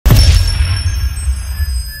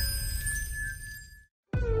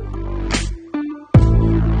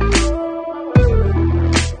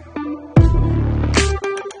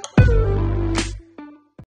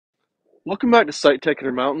Welcome back to Site Tech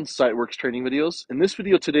Intermountain Siteworks training videos. In this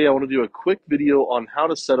video today, I want to do a quick video on how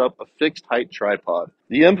to set up a fixed height tripod.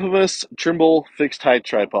 The infamous Trimble fixed height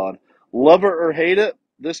tripod. Love it or hate it,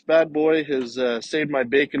 this bad boy has saved my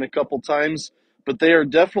bacon a couple times, but they are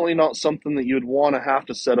definitely not something that you would want to have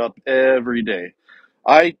to set up every day.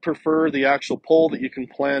 I prefer the actual pole that you can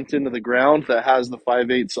plant into the ground that has the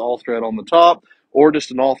 5/8 all thread on the top, or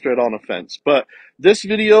just an all thread on a fence. But this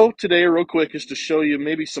video today, real quick, is to show you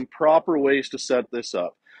maybe some proper ways to set this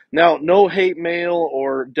up. Now, no hate mail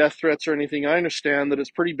or death threats or anything. I understand that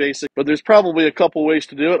it's pretty basic, but there's probably a couple ways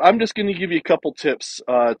to do it. I'm just going to give you a couple tips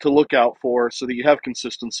to look out for so that you have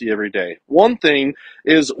consistency every day. One thing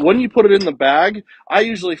is when you put it in the bag, I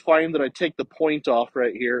usually find that I take the point off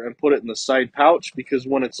right here and put it in the side pouch, because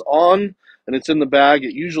when it's on and it's in the bag,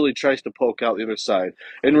 it usually tries to poke out the other side.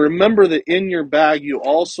 And remember that in your bag, you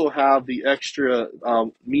also have the extra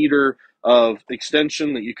meter of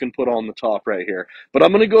extension that you can put on the top right here. But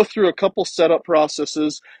I'm going to go through a couple setup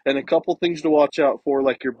processes and a couple things to watch out for,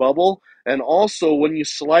 like your bubble. And also when you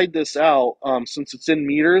slide this out, since it's in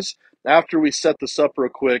meters, after we set this up real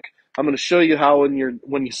quick, I'm going to show you how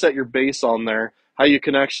when you set your base on there, how you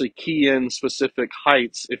can actually key in specific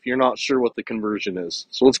heights if you're not sure what the conversion is.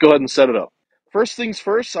 So let's go ahead and set it up. First things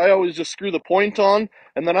first, I always just screw the point on,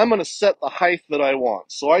 and then I'm going to set the height that I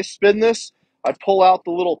want. So I spin this, I pull out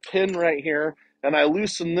the little pin right here, and I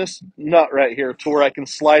loosen this nut right here to where I can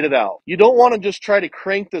slide it out. You don't want to just try to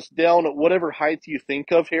crank this down at whatever height you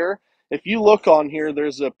think of here. If you look on here,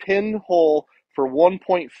 there's a pin hole for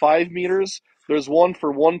 1.5 meters, there's one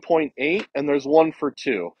for 1.8, and there's one for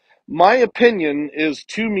 2. My opinion is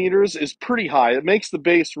 2 meters is pretty high. It makes the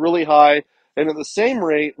base really high. And at the same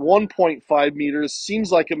rate, 1.5 meters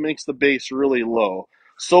seems like it makes the base really low.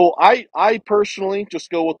 So I personally just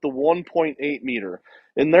go with the 1.8 meter.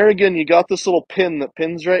 And there again, you got this little pin that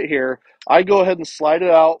pins right here. I go ahead and slide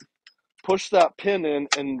it out, push that pin in,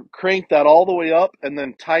 and crank that all the way up, and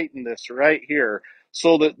then tighten this right here.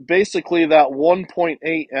 So that basically that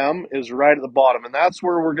 1.8 M is right at the bottom. And that's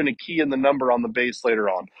where we're going to key in the number on the base later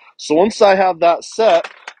on. So once I have that set,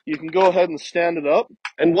 you can go ahead and stand it up.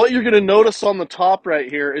 And what you're going to notice on the top right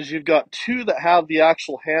here is you've got 2 that have the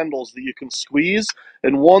actual handles that you can squeeze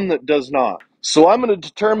and 1 that does not. So I'm going to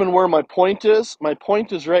determine where my point is. My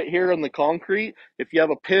point is right here in the concrete. If you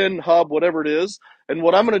have a pin, hub, whatever it is. And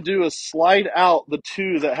what I'm going to do is slide out the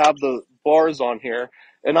 2 that have the bars on here,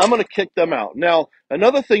 and I'm going to kick them out. Now,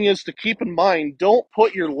 another thing is to keep in mind, don't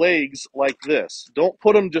put your legs like this. Don't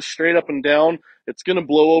put them just straight up and down. It's going to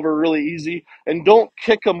blow over really easy. And don't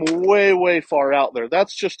kick them way, way far out there.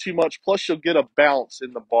 That's just too much. Plus, you'll get a bounce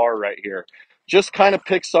in the bar right here. Just kind of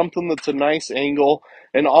pick something that's a nice angle.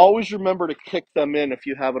 And always remember to kick them in if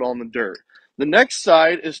you have it on the dirt. The next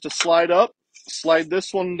side is to slide up, slide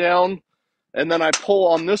this one down, and then I pull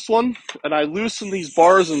on this one, and I loosen these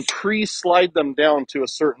bars and pre-slide them down to a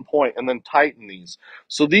certain point, and then tighten these.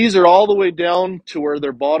 So these are all the way down to where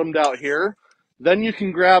they're bottomed out here. Then you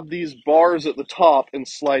can grab these bars at the top and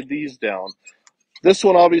slide these down. This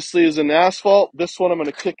one obviously is in asphalt. This one I'm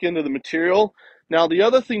going to kick into the material. Now, the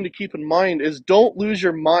other thing to keep in mind is don't lose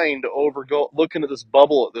your mind over looking at this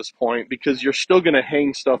bubble at this point, because you're still going to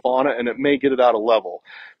hang stuff on it and it may get it out of level.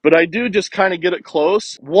 But I do just kind of get it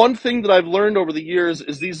close. One thing that I've learned over the years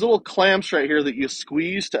is these little clamps right here that you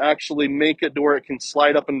squeeze to actually make it to where it can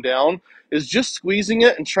slide up and down, is just squeezing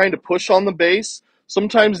it and trying to push on the base.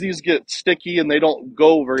 Sometimes these get sticky and they don't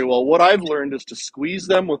go very well. What I've learned is to squeeze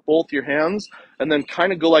them with both your hands and then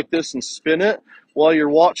kind of go like this and spin it while you're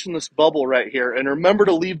watching this bubble right here. And remember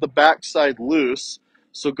to leave the backside loose.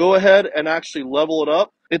 So go ahead and actually level it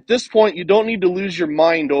up. At this point, you don't need to lose your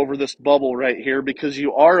mind over this bubble right here, because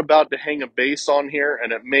you are about to hang a base on here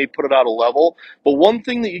and it may put it out of level. But one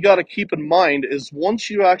thing that you got to keep in mind is once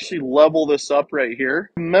you actually level this up right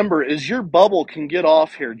here, remember is your bubble can get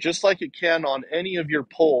off here just like it can on any of your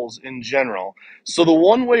poles in general. So the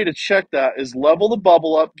one way to check that is level the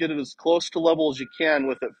bubble up, get it as close to level as you can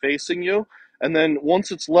with it facing you. And then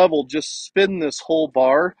once it's level, just spin this whole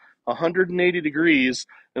bar 180 degrees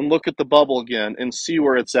and look at the bubble again and see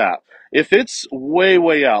where it's at. If it's way,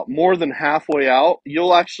 way out, more than halfway out,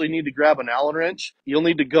 you'll actually need to grab an Allen wrench. You'll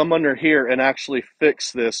need to come under here and actually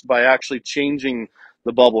fix this by actually changing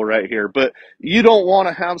the bubble right here. But you don't want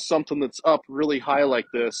to have something that's up really high like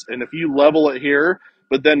this. And if you level it here,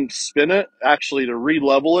 but then spin it, actually to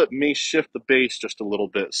re-level it may shift the base just a little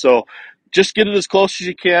bit. So just get it as close as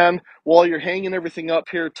you can. While you're hanging everything up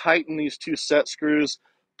here, tighten these 2 set screws,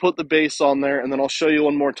 put the base on there, and then I'll show you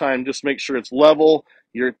one more time. Just make sure it's level,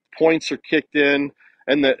 your points are kicked in,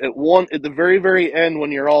 and that at the very, very end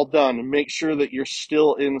when you're all done, make sure that you're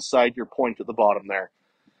still inside your point at the bottom there.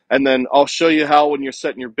 And then I'll show you how when you're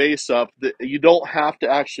setting your base up that you don't have to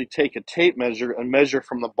actually take a tape measure and measure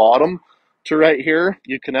from the bottom to right here.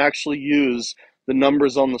 You can actually use the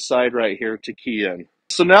numbers on the side right here to key in.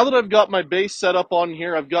 So now that I've got my base set up on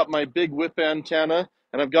here, I've got my big whip antenna,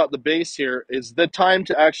 and I've got the base here, is the time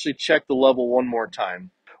to actually check the level one more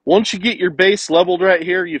time. Once you get your base leveled right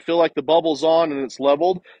here, you feel like the bubble's on and it's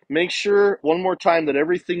leveled, make sure one more time that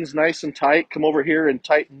everything's nice and tight. Come over here and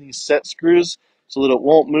tighten these set screws so that it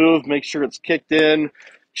won't move. Make sure it's kicked in.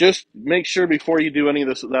 Just make sure before you do any of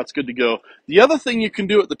this that that's good to go. The other thing you can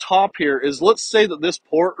do at the top here is, let's say that this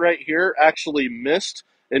port right here actually missed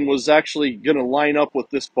and was actually going to line up with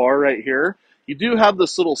this bar right here. You do have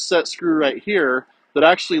this little set screw right here that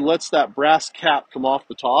actually lets that brass cap come off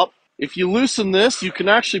the top. If you loosen this, you can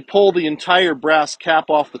actually pull the entire brass cap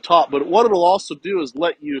off the top, but what it'll also do is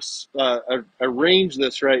let you arrange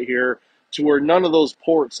this right here to where none of those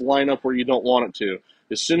ports line up where you don't want it to.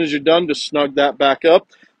 As soon as you're done, just snug that back up.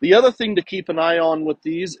 The other thing to keep an eye on with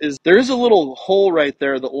these is there's a little hole right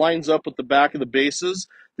there that lines up with the back of the bases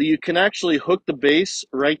that you can actually hook the base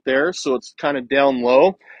right there so it's kind of down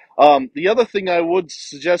low. The other thing I would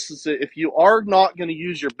suggest is that if you are not going to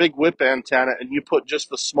use your big whip antenna and you put just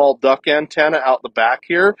the small duck antenna out the back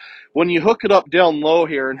here, when you hook it up down low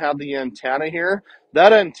here and have the antenna here,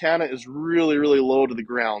 that antenna is really, really low to the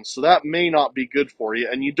ground. So that may not be good for you,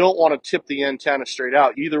 and you don't want to tip the antenna straight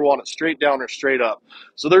out. You either want it straight down or straight up.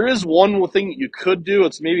 So there is one thing that you could do.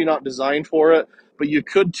 It's maybe not designed for it, but you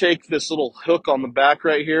could take this little hook on the back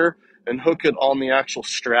right here and hook it on the actual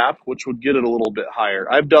strap, which would get it a little bit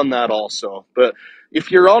higher. I've done that also. But if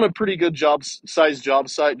you're on a pretty good job site,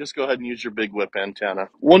 just go ahead and use your big whip antenna.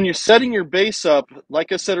 When you're setting your base up,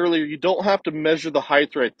 like I said earlier, you don't have to measure the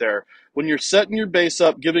height right there. When you're setting your base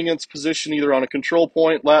up, giving its position either on a control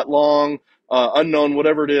point, lat long, unknown,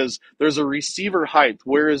 whatever it is, there's a receiver height.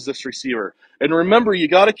 Where is this receiver? And remember, you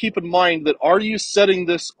got to keep in mind that, are you setting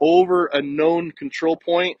this over a known control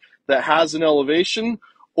point that has an elevation,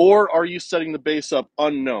 or are you setting the base up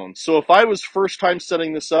unknown? So if I was first time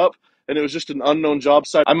setting this up and it was just an unknown job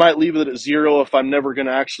site, I might leave it at 0 if I'm never going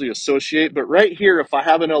to actually associate. But right here, if I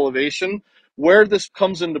have an elevation, where this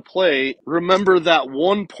comes into play, remember that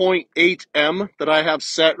 1.8 M that I have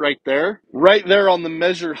set right there on the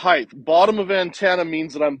measured height. Bottom of antenna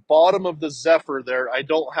means that I'm bottom of the Zephyr there. I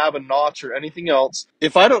don't have a notch or anything else.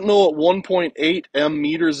 If I don't know what 1.8 M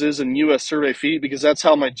meters is in US survey feet, because that's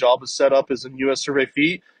how my job is set up, is in US survey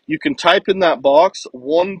feet, you can type in that box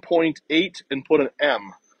 1.8 and put an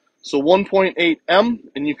M. So 1.8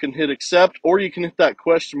 M, and you can hit accept, or you can hit that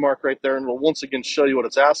question mark right there, and it'll once again show you what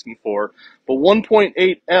it's asking for. But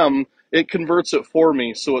 1.8 M, it converts it for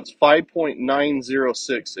me, so it's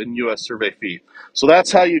 5.906 in US survey feet. So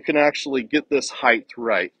that's how you can actually get this height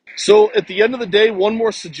right. So at the end of the day, one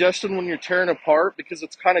more suggestion when you're tearing apart, because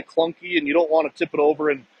it's kind of clunky and you don't want to tip it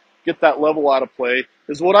over and get that level out of play,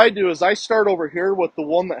 is what I do is I start over here with the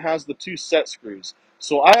one that has the 2 set screws.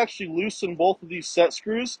 So I actually loosen both of these set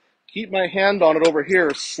screws, keep my hand on it over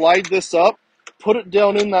here, slide this up, put it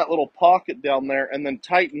down in that little pocket down there, and then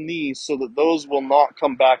tighten these so that those will not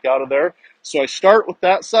come back out of there. So I start with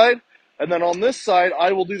that side, and then on this side,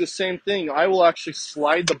 I will do the same thing. I will actually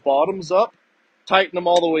slide the bottoms up, tighten them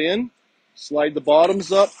all the way in, slide the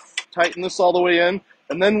bottoms up, tighten this all the way in,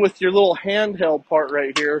 and then with your little handheld part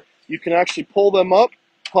right here, you can actually pull them up,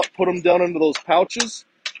 put them down into those pouches,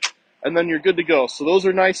 and then you're good to go. So those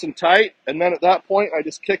are nice and tight, and then at that point, I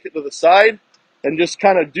just kick it to the side and just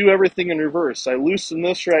kind of do everything in reverse. I loosen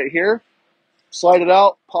this right here, slide it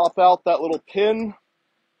out, pop out that little pin,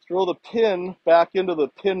 throw the pin back into the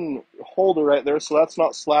pin holder right there so that's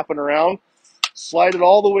not slapping around, slide it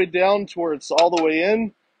all the way down to where it's all the way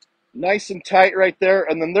in, nice and tight right there,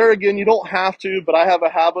 and then there again, you don't have to, but I have a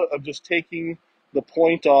habit of just taking the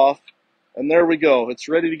point off, and there we go. It's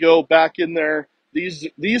ready to go back in there.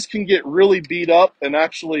 These can get really beat up and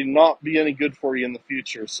actually not be any good for you in the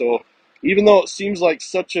future. So even though it seems like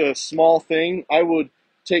such a small thing, I would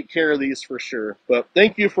take care of these for sure. But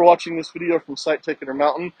thank you for watching this video from Site Tech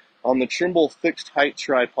Intermountain on the Trimble fixed height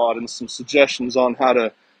tripod and some suggestions on how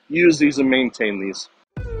to use these and maintain these.